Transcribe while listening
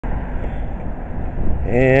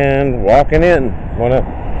and walking in.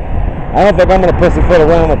 I don't think I'm gonna pussyfoot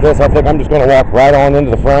around with this. I think I'm just gonna walk right on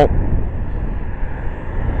into the front.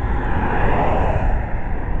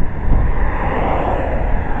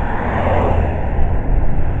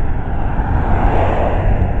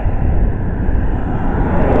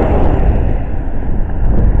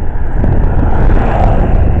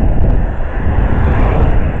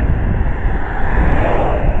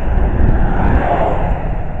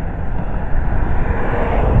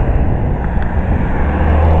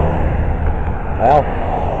 Well,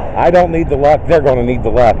 I don't need the luck. They're going to need the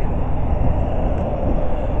luck.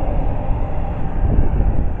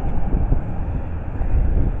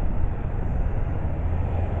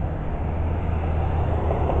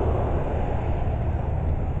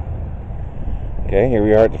 Okay, here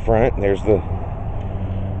we are at the front. There's the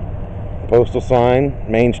postal sign,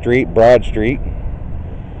 Main Street, Broad Street.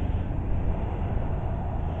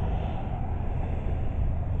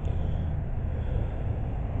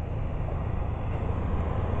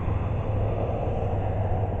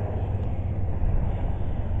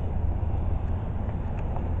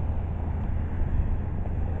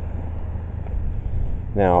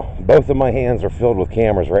 Now, both of my hands are filled with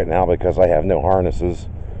cameras right now because I have no harnesses.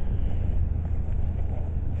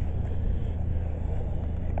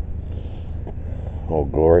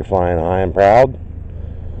 Old Glory flying high and proud.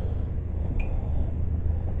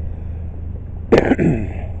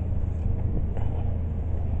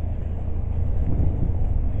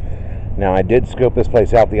 Now, I did scope this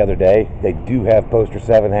place out the other day. They do have poster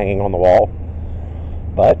 7 hanging on the wall.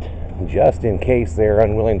 But, just in case they're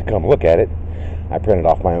unwilling to come look at it, I printed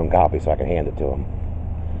off my own copy so I can hand it to them.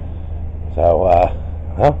 So,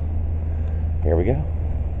 well, here we go.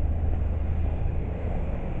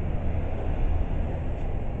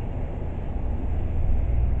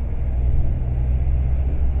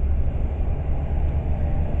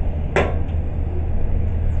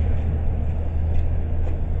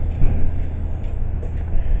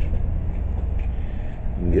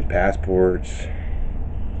 You can get passports.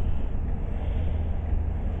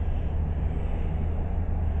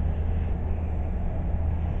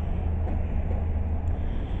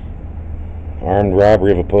 Armed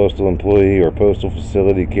robbery of a postal employee or postal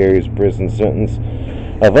facility carries a prison sentence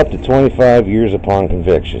of up to 25 years upon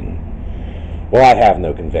conviction. Well, I have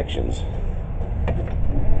no convictions.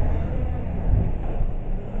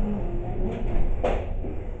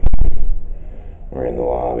 We're in the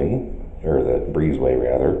lobby, or the breezeway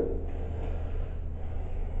rather.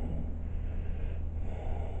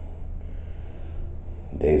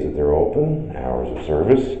 Days that they're open, hours of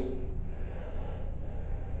service.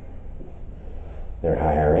 They're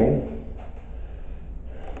hiring.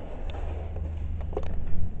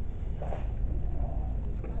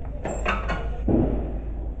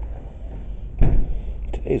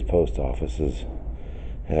 Today's post offices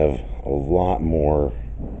have a lot more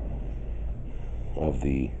of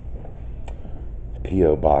the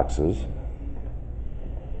P.O. boxes.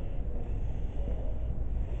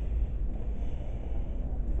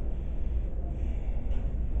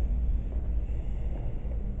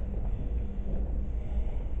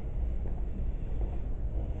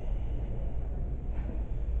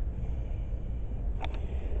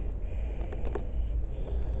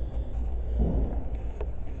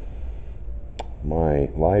 My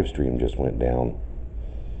live stream just went down.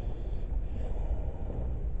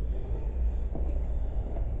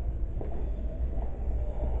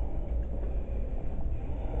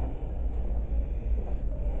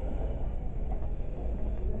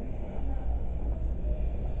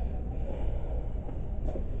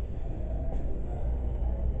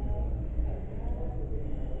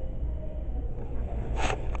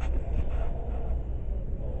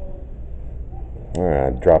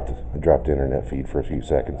 Alright, I dropped the internet feed for a few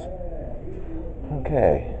seconds.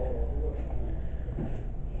 Okay.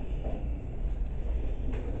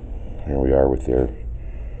 Here we are with their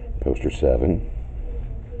poster 7.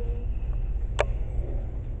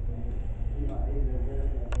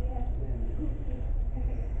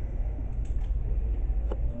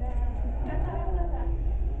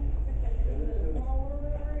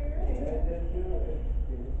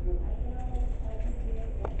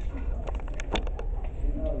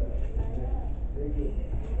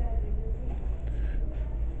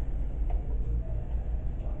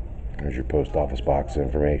 There's your post office box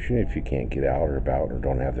information if you can't get out or about or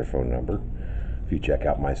don't have their phone number. If you check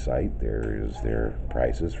out my site, there is their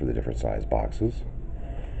prices for the different size boxes.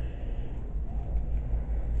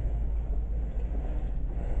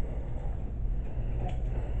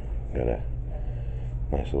 Got a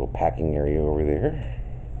nice little packing area over there.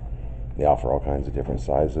 They offer all kinds of different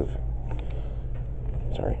sizes of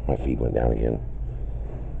Sorry, my feet went down again.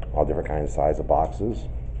 All different kinds of size of boxes.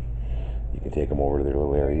 You can take them over to their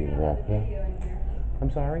little area.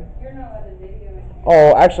 I'm sorry? You're not allowed to video in here.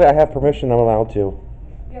 Oh, actually, I have permission. I'm allowed to. You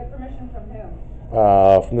have permission from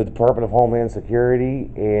whom? From the Department of Homeland Security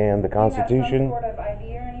and the Constitution. Do you have some sort of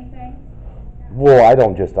ID or anything? Well, I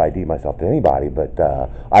don't just ID myself to anybody, but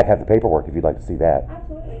I have the paperwork if you'd like to see that.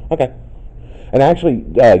 Absolutely. Okay. And actually,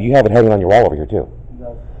 you have it hanging on your wall over here, too.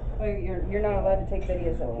 So you're not allowed to take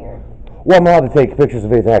videos up here? Well, I'm allowed to take pictures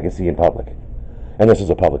of anything I can see in public. And this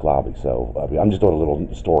is a public lobby, so I'm just doing a little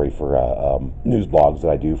story for news blogs that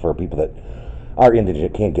I do for people that are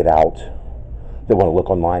indigent, can't get out, that want to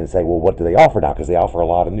look online and say, well, what do they offer now? Because they offer a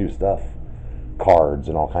lot of new stuff, cards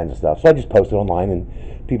and all kinds of stuff. So I just post it online,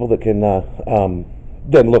 and people that can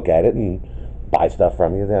then look at it and buy stuff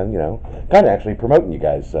from you, then, kind of actually promoting you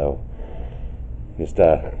guys. So just,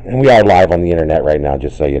 and we are live on the internet right now,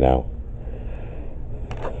 just so you know.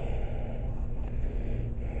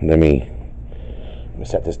 Let me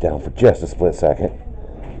set this down for just a split second.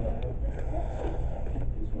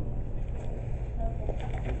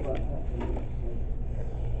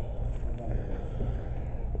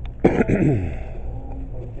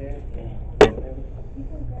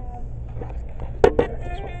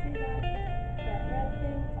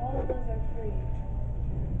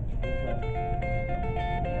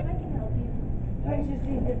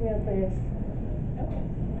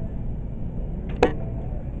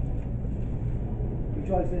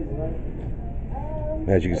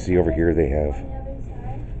 As you can see over here, they have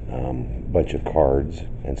a bunch of cards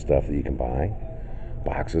and stuff that you can buy.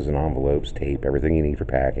 Boxes and envelopes, tape, everything you need for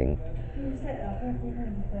packing.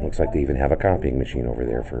 Looks like they even have a copying machine over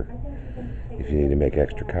there for if you need to make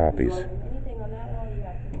extra copies.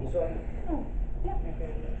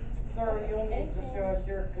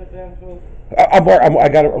 I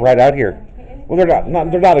got it right out here. Well,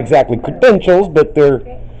 they're not exactly credentials, but they're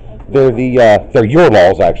your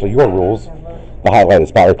laws, actually, your rules. The highlighted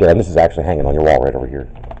spot right there, and this is actually hanging on your wall right over here.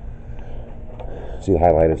 See the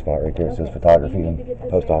highlighted spot right there? It says photography and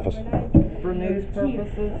post office. For news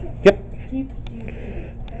purposes? Yep.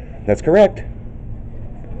 That's correct.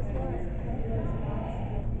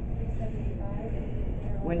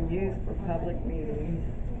 When used for public meetings.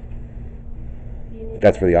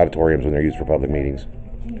 That's for the auditoriums when they're used for public meetings.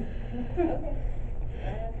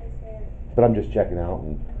 But I'm just checking out,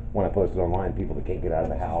 and when I post it online, people that can't get out of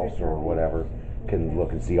the house or whatever can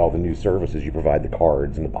look and see all the new services you provide, the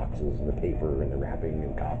cards and the boxes and the paper and the wrapping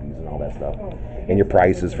and copies and all that stuff. And your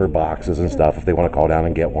prices for boxes and stuff if they want to call down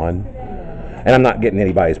and get one. And I'm not getting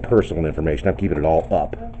anybody's personal information. I'm keeping it all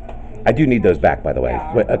up. I do need those back, by the way.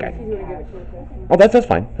 But, okay. Oh, that's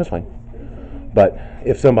fine. That's fine. But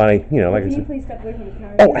if somebody, like I said. Please step away from the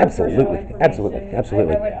counter? Oh, absolutely.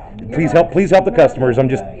 Please help the customers. I'm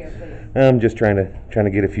just trying to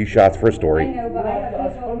get a few shots for a story. I know, but I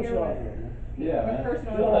have people here Yeah, with man.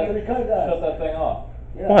 personal Shut that thing off.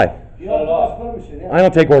 Why? Shut it off. I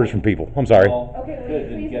don't take orders from people. I'm sorry. Well, Okay, will good, you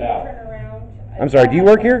then please get out. turn around? I'm sorry, do you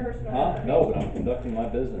work here? Huh? No, but I'm conducting my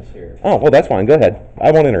business here. Oh, well, that's fine. Go ahead.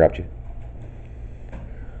 I won't interrupt you.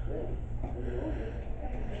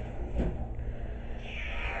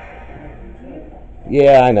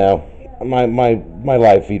 Yeah, I know. My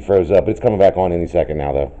live feed froze up. It's coming back on any second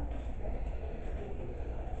now, though.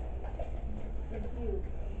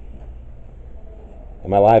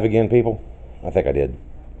 Am I live again, people? I think I did.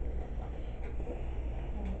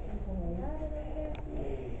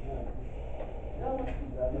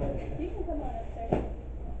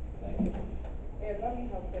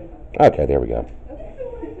 Okay, there we go.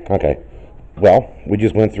 Okay. Well, we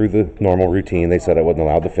just went through the normal routine. They said I wasn't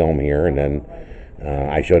allowed to film here, and then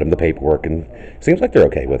I showed them the paperwork, and it seems like they're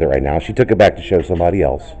okay with it right now. She took it back to show somebody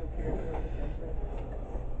else.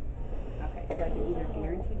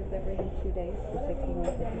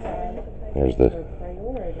 There's the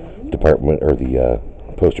department, or the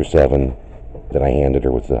poster 7 that I handed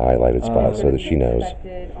her with the highlighted spot so that she knows.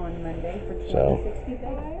 So.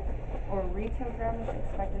 Or retail ground is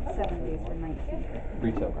expected 7 days for 19.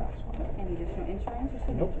 Retail grounds. Any additional insurance or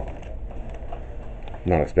signature?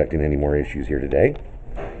 Not expecting any more issues here today.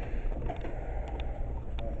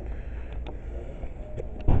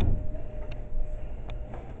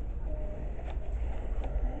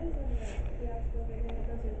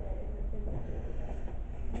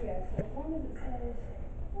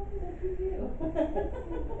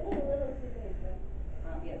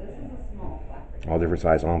 All different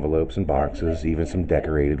size envelopes and boxes, even some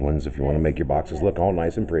decorated ones if you want to make your boxes look all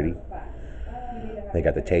nice and pretty. They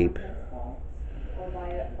got the tape.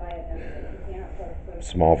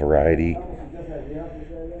 Small variety.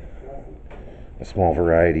 a small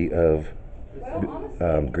variety of Well,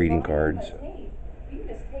 honestly, greeting rely on cards. that tape. You can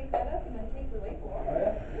just tape that up and then tape the label off.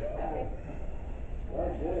 Yeah.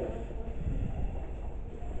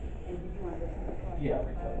 And did you want this one? Yeah,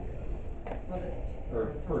 retail. Well,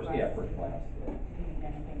 Or first, yeah, first class. Do you need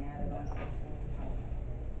anything added on?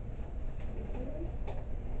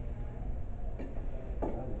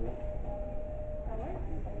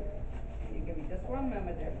 You give me just one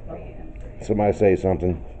moment there before you enter. Somebody say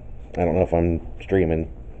something. I don't know if I'm streaming.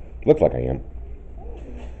 Looks like I am.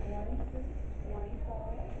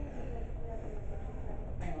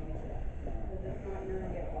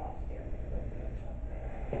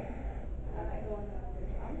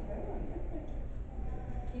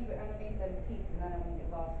 Keep it underneath them teeth and then it won't get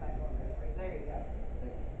lost back on there for you. There you go.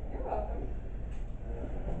 You're welcome.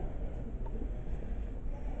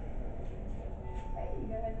 Hey, you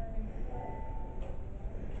go ahead and remove the plug.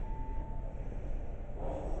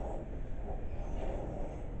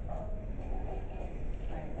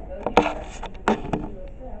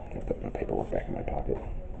 I'll put my paperwork back in my pocket.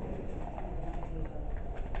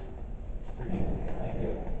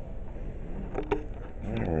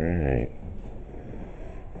 Alright.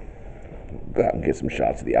 Go out and get some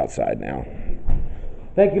shots of the outside now.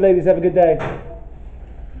 Thank you, ladies. Have a good day.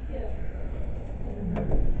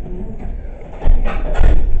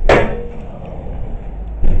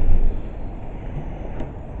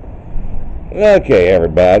 Okay,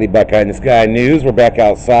 everybody. Buckeye in the Sky News. We're back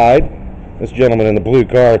outside. This gentleman in the blue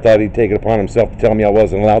car thought he'd take it upon himself to tell me I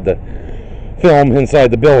wasn't allowed to film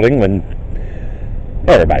inside the building when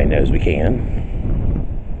everybody knows we can.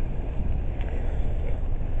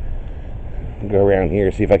 Go around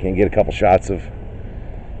here, see if I can get a couple shots of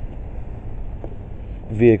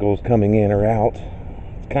vehicles coming in or out.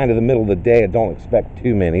 It's kind of the middle of the day. I don't expect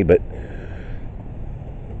too many, but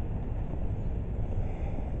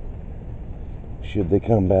should they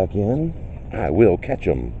come back in, I will catch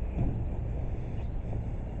them.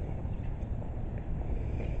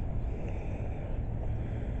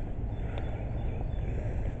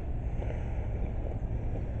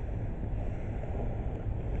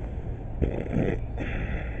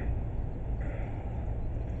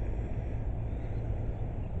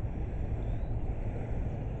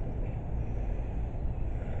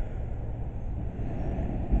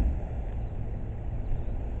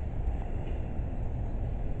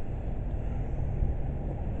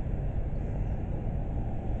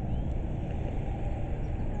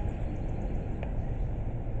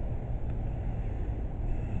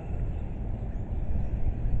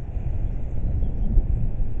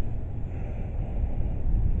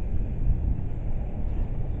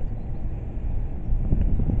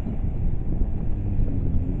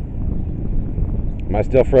 Am I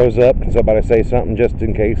still froze up? Can somebody say something just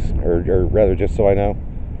in case, or rather just so I know?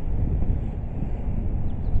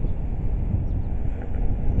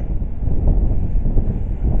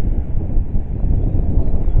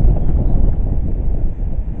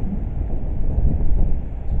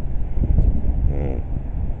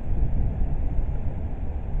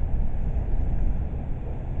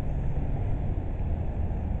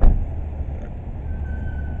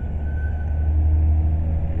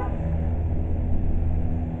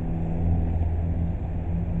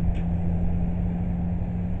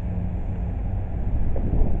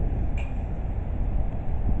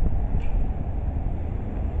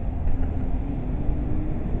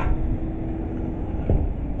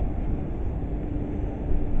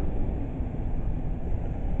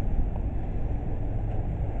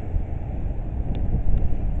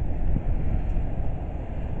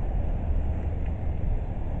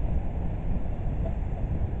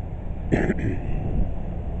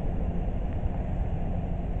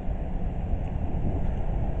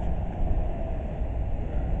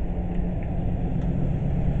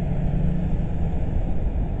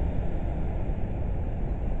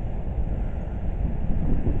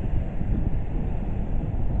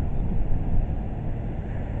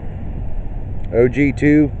 OG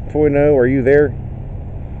 2.0, are you there?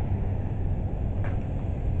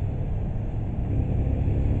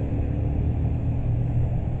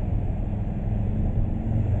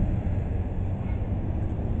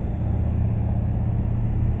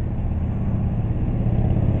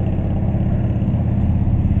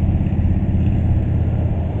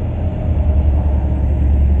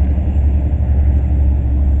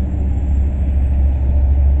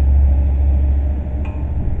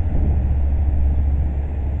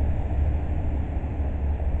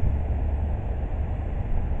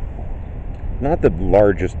 Not the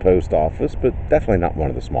largest post office, but definitely not one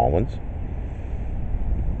of the small ones.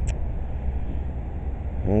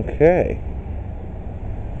 Okay.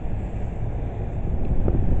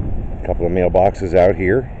 A couple of mailboxes out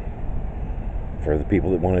here for the people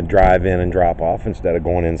that want to drive in and drop off instead of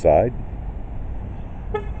going inside.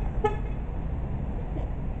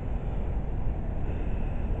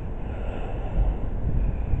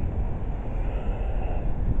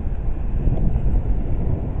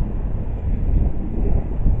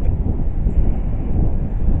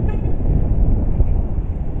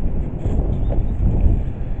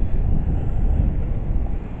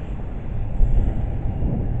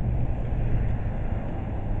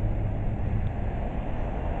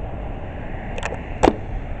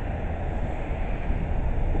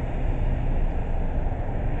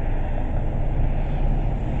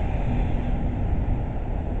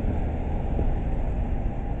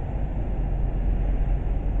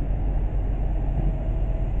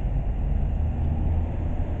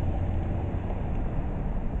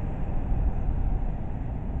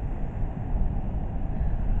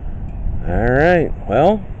 Alright,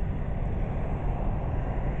 well,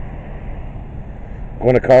 I'm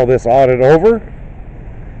going to call this audit over.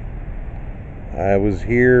 I was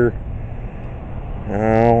here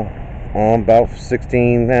about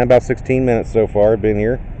 16 minutes so far. I've been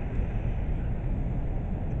here.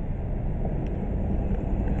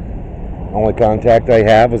 Only contact I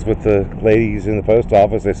have was with the ladies in the post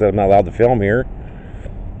office. They said I'm not allowed to film here.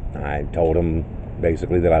 I told them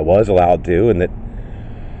basically that I was allowed to, and that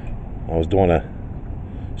I was doing a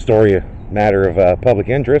matter of public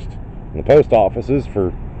interest in the post offices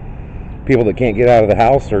for people that can't get out of the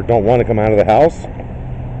house or don't want to come out of the house,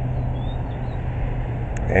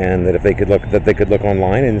 and that if they could look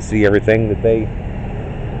online and see everything that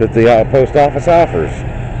the post office offers.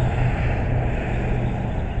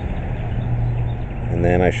 And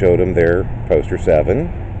then I showed them their poster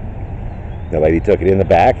 7. The lady took it in the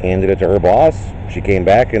back, handed it to her boss. She came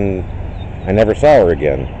back, and I never saw her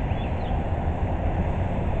again.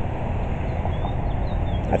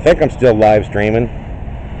 I think I'm still live streaming.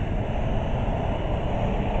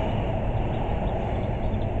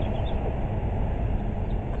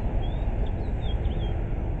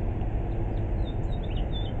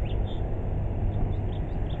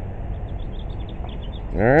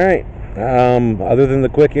 Alright. Other than the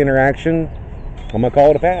quick interaction, I'm going to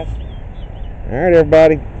call it a pass. Alright,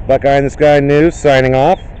 everybody. Buckeye in the Sky News signing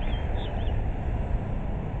off.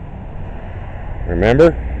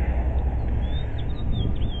 Remember,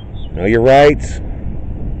 know your rights,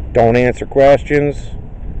 don't answer questions,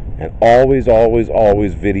 and always, always,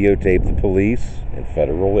 always videotape the police and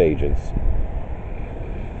federal agents.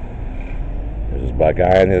 This is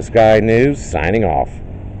Buckeye in the Sky News signing off.